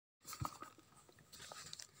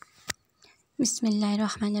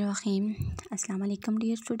Bismillahirrahmanirrahim. Assalamu alaikum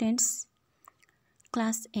dear students.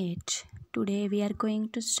 Class 8. Today we are going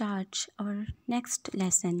to start our next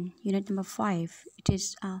lesson, unit number 5. It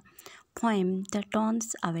is a poem, The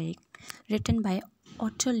Dawn's Awake, written by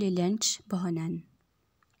Otto Leland Bohanan.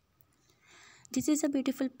 This is a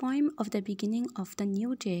beautiful poem of the beginning of the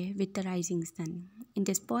new day with the rising sun. In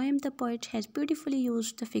this poem, the poet has beautifully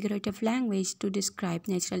used the figurative language to describe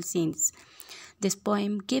natural scenes. This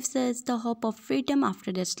poem gives us the hope of freedom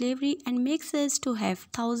after the slavery and makes us to have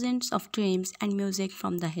thousands of dreams and music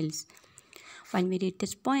from the hills. When we read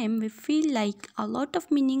this poem, we feel like a lot of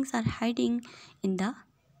meanings are hiding in the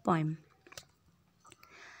poem.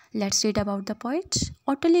 Let's read about the poet.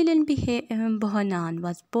 Otto Leland Bohanan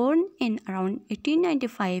was born in around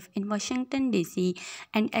 1895 in Washington, D.C.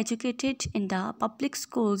 and educated in the public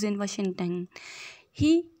schools in Washington.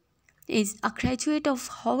 He is a graduate of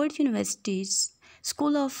Howard University's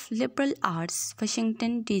School of Liberal Arts,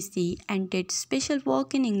 Washington, D.C. and did special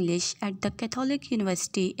work in English at the Catholic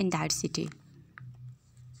University in that city.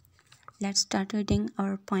 Let's start reading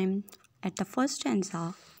our poem at the first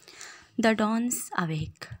stanza. The dawn's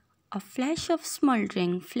awake. A flash of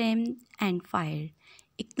smoldering flame and fire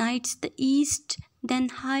ignites the east, then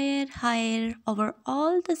higher, higher over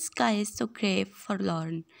all the skies so grey,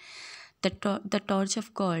 forlorn. The torch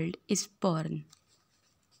of gold is born.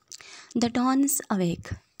 The dawn's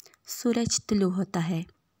awake. सूरज तुलू होता है.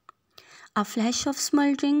 A flash of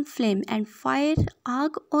smoldering flame and fire,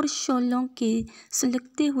 आग और शोलों की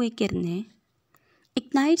सुलगती हुई किरणें.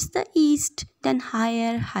 Ignites the east, then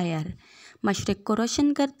higher, higher. मशरिक़ को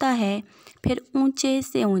रोशन करता है, फिर ऊंचे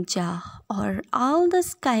से ऊंचा. और all the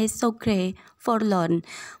skies so grey, forlorn.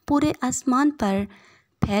 पूरे आसमान पर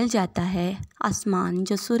फैल जाता है. आसमान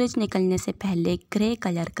जो सूरज निकलने से पहले ग्रे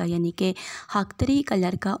कलर का यानी कि खाकतरी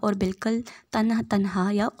कलर का और बिल्कुल तन्हा तन्हा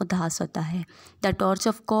या उदास होता है. The torch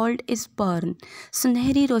of gold is burn.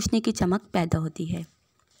 सुनहरी रोशनी की चमक पैदा होती है.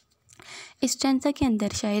 इस स्टैंजा के अंदर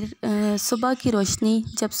शायर सुबह की रोशनी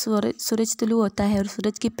जब सूरज तुलू होता है और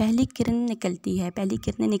सूरज की पहली किरणें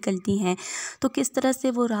निकलती हैं तो किस तरह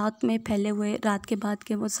से वो रात में फैले हुए रात के बाद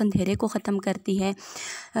के वो अंधेरे को ख़त्म करती है.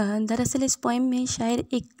 दरअसल इस पोएम में शायर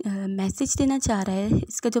एक मैसेज देना चाह रहा है.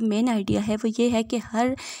 इसका जो मेन आइडिया है वो ये है कि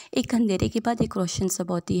हर एक अंधेरे के बाद एक रोशन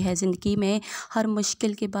सब होती है. ज़िंदगी में हर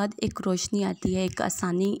मुश्किल के बाद एक रोशनी आती है, एक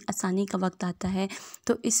आसानी का वक्त आता है.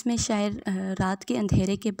 तो इसमें शायर रात के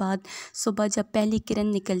अंधेरे के बाद सुबह जब पहली किरण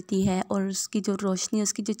निकलती है और उसकी जो रोशनी,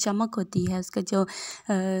 उसकी जो चमक होती है, उसका जो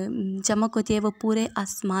चमक होती है वो पूरे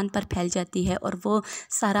आसमान पर फैल जाती है. और वो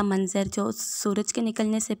सारा मंज़र जो सूरज के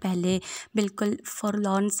निकलने से पहले बिल्कुल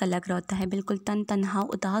फॉरलॉर्न सा लग रहा होता है, बिल्कुल तन्हा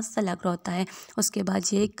उदास सा लग रहा होता है, उसके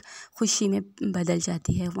बाद ये एक खुशी में बदल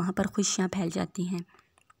जाती है. वहाँ पर खुशियाँ फैल जाती हैं.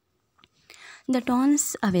 The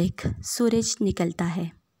dons awake. सूरज निकलता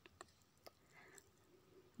है.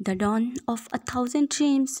 The don of 1000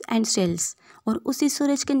 dreams and stills. और उसी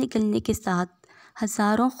सूरज के निकलने के साथ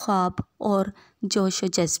हज़ारों ख्वाब और जोश व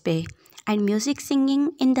जज्बे. And music singing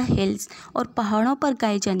in the hills. और पहाड़ों पर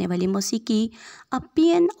गाई जाने वाली मौसीकी. अ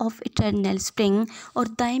पियन ऑफ इटर्नल स्प्रिंग. और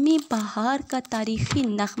दायमी बहार का तारीख़ी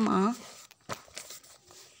नग़मा.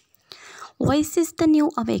 Voice is the new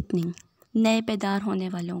awakening. नए बेदार होने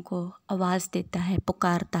वालों को आवाज़ देता है,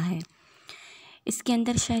 पुकारता है. इसके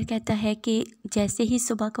अंदर शायर कहता है कि जैसे ही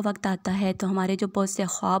सुबह का वक्त आता है तो हमारे जो बहुत से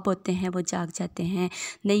ख्वाब होते हैं वो जाग जाते हैं.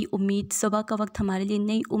 नई उम्मीद, सुबह का वक्त हमारे लिए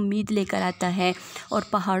नई उम्मीद लेकर आता है. और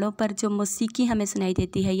पहाड़ों पर जो मौसीकी हमें सुनाई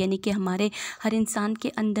देती है यानी कि हमारे हर इंसान के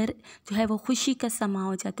अंदर जो है वो खुशी का समा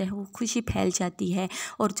हो जाता है, वो खुशी फैल जाती है.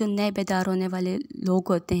 और जो नए बेदार होने वाले लोग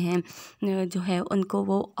होते हैं जो है उनको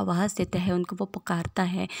वो आवाज़ देता है, उनको वो पुकारता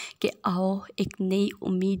है कि आओ, एक नई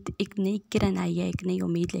उम्मीद, एक नई किरण आई है, एक नई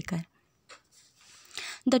उम्मीद लेकर.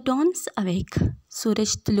 The dons awake.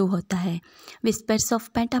 सूरज तुलू होता है. Whispers of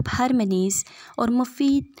pent up हारमनीज़. और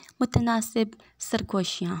मुफीद मुतनासिब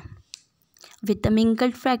सरगोशियाँ. With the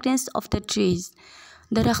mingled fragrance of the trees.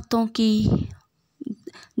 दरख्तों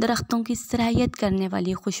की सरायत करने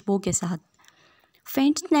वाली खुशबू के साथ.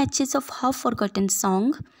 फेंट snatches of half forgotten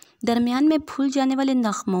song. दरमियान में भूल जाने वाले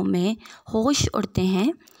नग़मों में होश उड़ते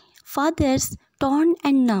हैं. फादर्स टॉर्न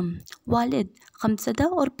एंड नम. वालिद गमज़दा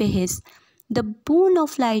और बेहिस. The boon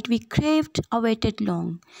of light we craved awaited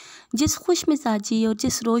long. जिस खुश मिजाजी और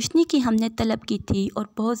जिस रोशनी की हमने तलब की थी और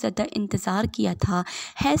बहुत ज़्यादा इंतज़ार किया था.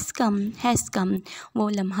 Has come. वो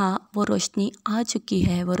लम्हा, वो रोशनी आ चुकी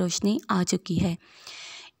है, वो रोशनी आ चुकी है.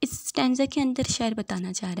 इस स्टैंजा के अंदर शायर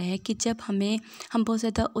बताना चाह रहा है कि जब हम बहुत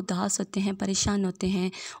ज़्यादा उदास होते हैं, परेशान होते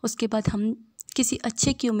हैं, उसके बाद हम किसी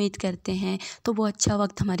अच्छे की उम्मीद करते हैं तो वो अच्छा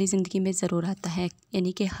वक्त हमारी ज़िंदगी में ज़रूर आता है.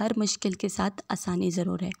 यानी कि हर मुश्किल के साथ आसानी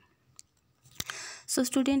ज़रूर है. So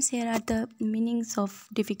students, here are the meanings of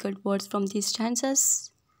difficult words from these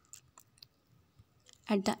stanzas.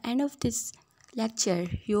 At the end of this lecture,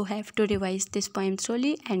 you have to revise this poem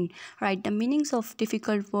slowly and write the meanings of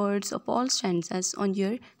difficult words of all stanzas on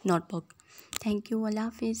your notebook. Thank you. Allah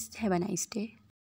Hafiz. Have a nice day.